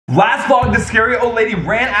Last vlog, the scary old lady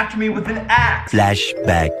ran after me with an axe.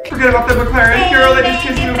 Flashback. Forget about the McLaren. Scary old lady's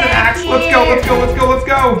chasing me with an axe. Let's go, let's go, let's go, let's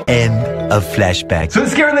go. End of flashback. So the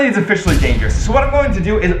scary lady is officially dangerous. So what I'm going to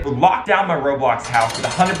do is lock down my Roblox house with a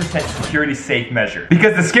 100% security safe measure.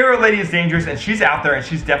 Because the scary old lady is dangerous and she's out there and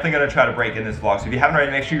she's definitely gonna try to break in this vlog. So if you haven't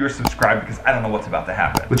already, make sure you're subscribed because I don't know what's about to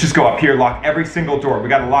happen. Let's just go up here, lock every single door. We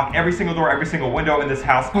gotta lock every single door, every single window in this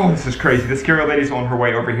house. Oh, this is crazy. The scary old lady's on her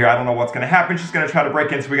way over here. I don't know what's gonna happen. She's gonna try to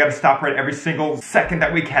break in, so we gotta stop her at every single second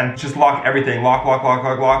that we can. Just lock everything. Lock, lock, lock,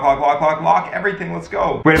 lock, lock, lock, lock, lock, lock everything. Let's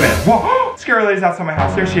go. Wait a minute. Whoa! Scary lady's outside my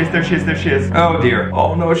house. There she is, there she is, there she is. Oh dear.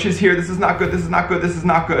 Oh no, she's here. This is not good. This is not good. This is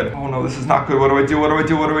not good. Oh no, this is not good. What do I do? What do I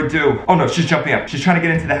do? What do I do? Oh no, she's jumping up. She's trying to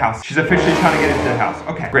get into the house. She's officially trying to get into the house.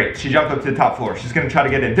 Okay, great. She jumped up to the top floor. She's gonna try to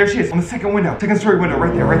get in. There she is on the second window. Second story window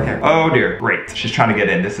right there, right there. Oh dear. Great. She's trying to get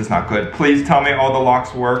in. This is not good. Please tell me all the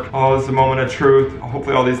locks work. Oh, this is a moment of truth.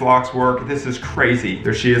 Hopefully all these locks work. This is crazy.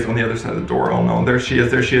 There she is on the other side of the door. Oh no, there she is,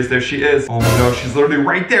 there she is, there she is. Oh no, she's literally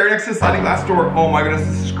right there next to the sliding glass door. Oh my goodness,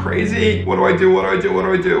 this is crazy. What do I do? What do I do? What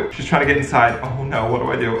do I do? She's trying to get inside. Oh no, what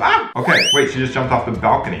do I do? Ah! Okay, wait, she just jumped off the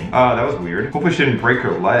balcony. That was weird. Hopefully she didn't break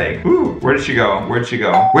her leg. Ooh, where did she go? Where did she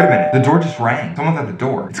go? Wait a minute, the door just rang. Someone's at the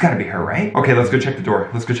door. It's gotta be her, right? Okay, let's go check the door.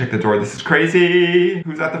 Let's go check the door. This is crazy.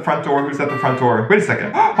 Who's at the front door? Who's at the front door? Wait a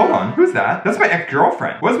second. Hold on, who's that? That's my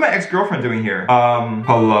ex-girlfriend. What is my ex-girlfriend doing here?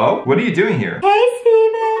 Hello? What are you doing here? Hey,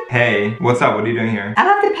 Steven. Hey, what's up? What are you doing here? I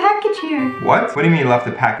left a package here. What? What do you mean you left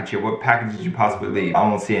a package here? What package did you possibly leave? I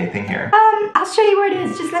don't see anything here. I'll show you where it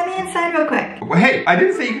is. Just let me inside real quick. Well, hey, I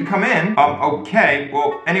didn't say you could come in. Okay.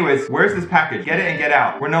 Well, anyways, where's this package? Get it and get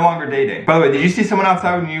out. We're no longer dating. By the way, did you see someone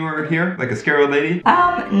outside when you were here? Like a scary old lady?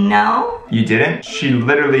 No. You didn't? She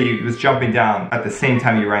literally was jumping down at the same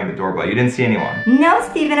time you rang the doorbell. You didn't see anyone. No,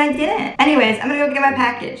 Steven, I didn't. Anyways, I'm gonna go get my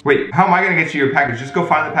package. Wait, how am I gonna get you your package? Just go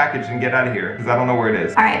find the package and get out of here, because I don't know where it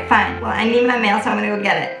is. Alright, fine. Well, I need my mail, so I'm gonna go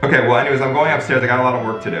get it. Okay, well, anyways, I'm going upstairs. I got a lot of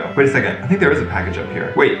work to do. Wait a second. I think there is a package up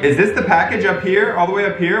here. Wait, is this the package up here? All the way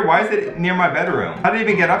up here? Why is it near my bedroom? How did it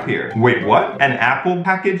even get up here? Wait, what? An Apple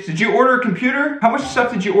package? Did you order a computer? How much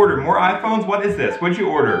stuff did you order? More iPhones? What is this? What'd you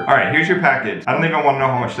order? All right, here's your package. I don't even want to know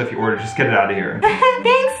how much stuff you ordered. Just get it out of here.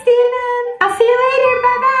 Thanks, Steven. I'll see you later.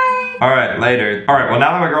 Bye-bye. All right, later. All right, well,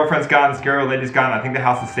 now that my girlfriend's gone, the scary old lady's gone, I think the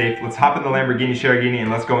house is safe. Let's hop in the Lamborghini Cherokee and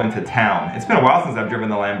let's go into town. It's been a while since I've driven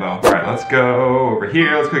the Lambo. All right, let's go over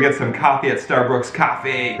here. Let's go get some coffee at Starbucks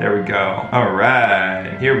Coffee. There we go. All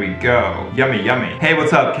right, here we go. Yummy, yummy. Hey,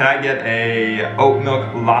 what's up? Can I get a oat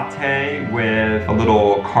milk latte with a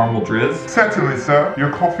little caramel drizz? Certainly, sir. Your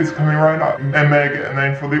coffee's coming right up. And may I get a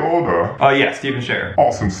name for the order? Oh, yeah, Stephen Scherer.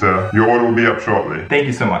 Awesome, sir. Your order will be up shortly. Thank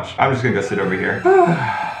you so much. I'm just gonna go sit over here.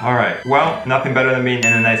 All right, well, nothing better than being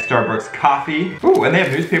in a nice Starbucks coffee. Ooh, and they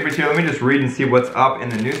have newspapers here. Let me just read and see what's up in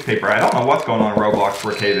the newspaper. I don't know what's going on in Roblox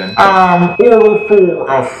Brookhaven. Order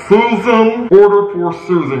for Susan. Order for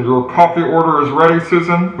Susan. Your coffee order is ready,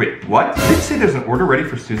 Susan. Wait, what? Did they say there's an order ready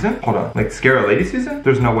for Susan? Hold on, like scare a lady Susan?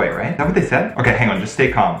 There's no way, right? Is that what they said? Okay, hang on, just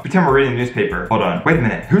stay calm. Pretend we're reading the newspaper. Hold on, wait a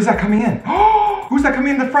minute. Who's that coming in? Who's that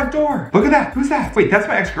coming in the front door? Look at that, who's that? Wait, that's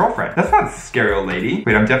my ex-girlfriend. That's not a scary old lady.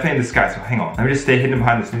 Wait, I'm definitely in disguise, so hang on. Let me just stay hidden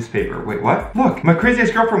behind this newspaper. Wait, what? Look, my crazy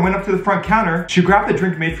ex-girlfriend went up to the front counter. She grabbed the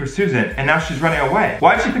drink made for Susan, and now she's running away.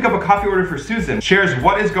 Why did she pick up a coffee order for Susan? Shares,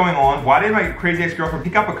 what is going on? Why did my crazy ex-girlfriend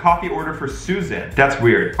pick up a coffee order for Susan? That's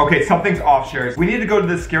weird. Okay, something's off, Shares. We need to go to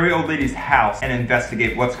this scary old lady's house and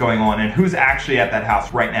investigate what's going on and who's actually at that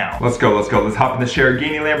house right now. Let's go, let's go. Let's hop in the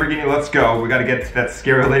Cherokee Lamborghini. Let's go. We gotta get to that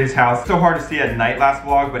scary old lady's house. It's so hard to see at night last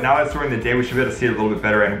vlog, but now that it's during the day, we should be able to see it a little bit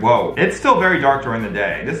better. And whoa, it's still very dark during the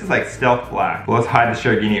day. This is like stealth black. Well, let's hide the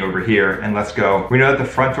Cherokee over here and let's go. We know that the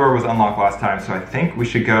front door was unlocked last time, so I think we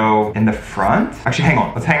should go in the front. Actually, hang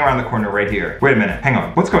on. Let's hang around the corner right here. Wait a minute. Hang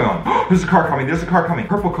on. What's going on? There's a car coming. There's a car coming.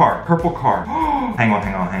 Purple car. Purple car. Hang on,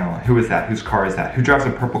 hang on, hang on. Who is that? Whose car is that? Who drives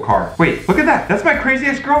a purple car? Wait, look at that. That's my crazy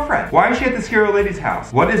ex-girlfriend. Why is she at the scary old lady's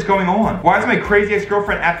house? What is going on? Why is my crazy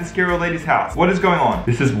ex-girlfriend at the scary old lady's house? What is going on?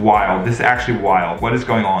 This is wild. This is actually wild. What is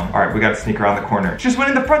going on? All right, we gotta sneak around the corner. She just went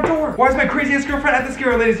in the front door. Why is my crazy ex-girlfriend at the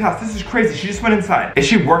scary old lady's house? This is crazy. She just went inside. Is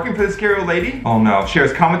she working for the scary old lady? Oh no.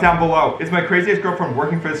 Shares, comment down below. Is my crazy ex-girlfriend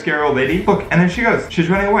working for the scary old lady? Look, and then she goes. She's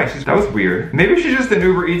running away. That was weird. Maybe she's just an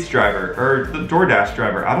Uber Eats driver or the DoorDash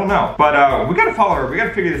driver. I don't know. But we gotta find follow her. We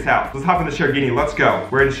gotta figure this out. Let's hop in the Shargini. Let's go.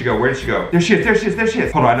 Where did she go? Where did she go? There she is. There she is. There she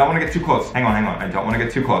is. Hold on. I don't want to get too close. Hang on. Hang on. I don't want to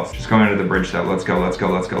get too close. She's going under the bridge though. Let's go. Let's go.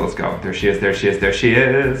 Let's go. Let's go. There she is. There she is. There she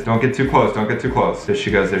is. Don't get too close. Don't get too close. There she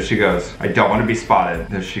goes. There she goes. I don't want to be spotted.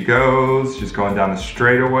 There she goes. She's going down the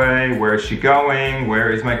straightaway. Where is she going?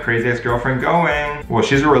 Where is my crazy ex-girlfriend going? Well,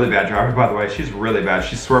 she's a really bad driver, by the way. She's really bad.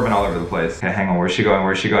 She's swerving all over the place. Okay, hang on. Where's she going?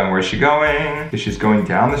 Where's she going? Where's she going? She's going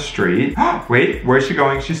down the street. Wait, where's she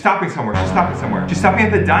going? She's stopping somewhere. She's stopping somewhere. She's stopping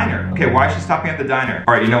at the diner. Okay, why is she stopping at the diner?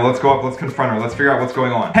 All right, you know, let's go up. Let's confront her. Let's figure out what's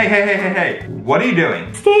going on. Hey, hey, hey, hey, hey. What are you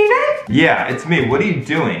doing? Steven? Yeah, it's me. What are you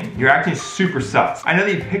doing? You're acting super sus. I know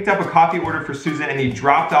that you picked up a coffee order for Susan and you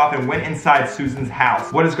dropped off and went inside Susan's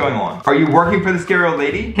house. What is going on? Are you working for the scary old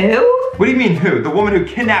lady? Who? What do you mean who? The woman who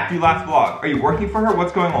kidnapped you last vlog. Are you working for her?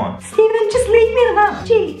 What's going on? Steven, just leave me alone.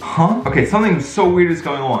 Gee. Huh? Okay, something so weird is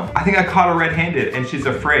going on. I think I caught her red-handed and she's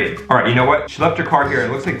afraid. All right, you know what? She left her car here.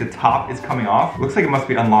 It looks like the top is coming off. Looks like it must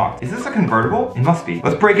be unlocked. Is this a convertible? It must be.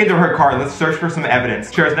 Let's break into her car. Let's search for some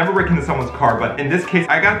evidence. Sure, never break into someone's car, but in this case,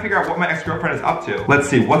 I gotta figure out what my ex-girlfriend is up to. Let's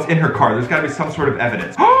see, what's in her car? There's gotta be some sort of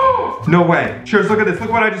evidence. No way. Sure, look at this. Look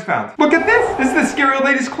what I just found. Look at this. This is the scary old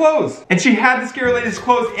lady's clothes. And she had the scary old lady's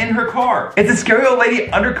clothes in her car. Is the scary old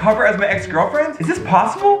lady undercover as my ex-girlfriend? Is this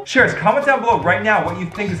possible? Shares, comment down below right now what you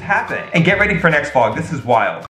think is happening. And get ready for next vlog. This is wild.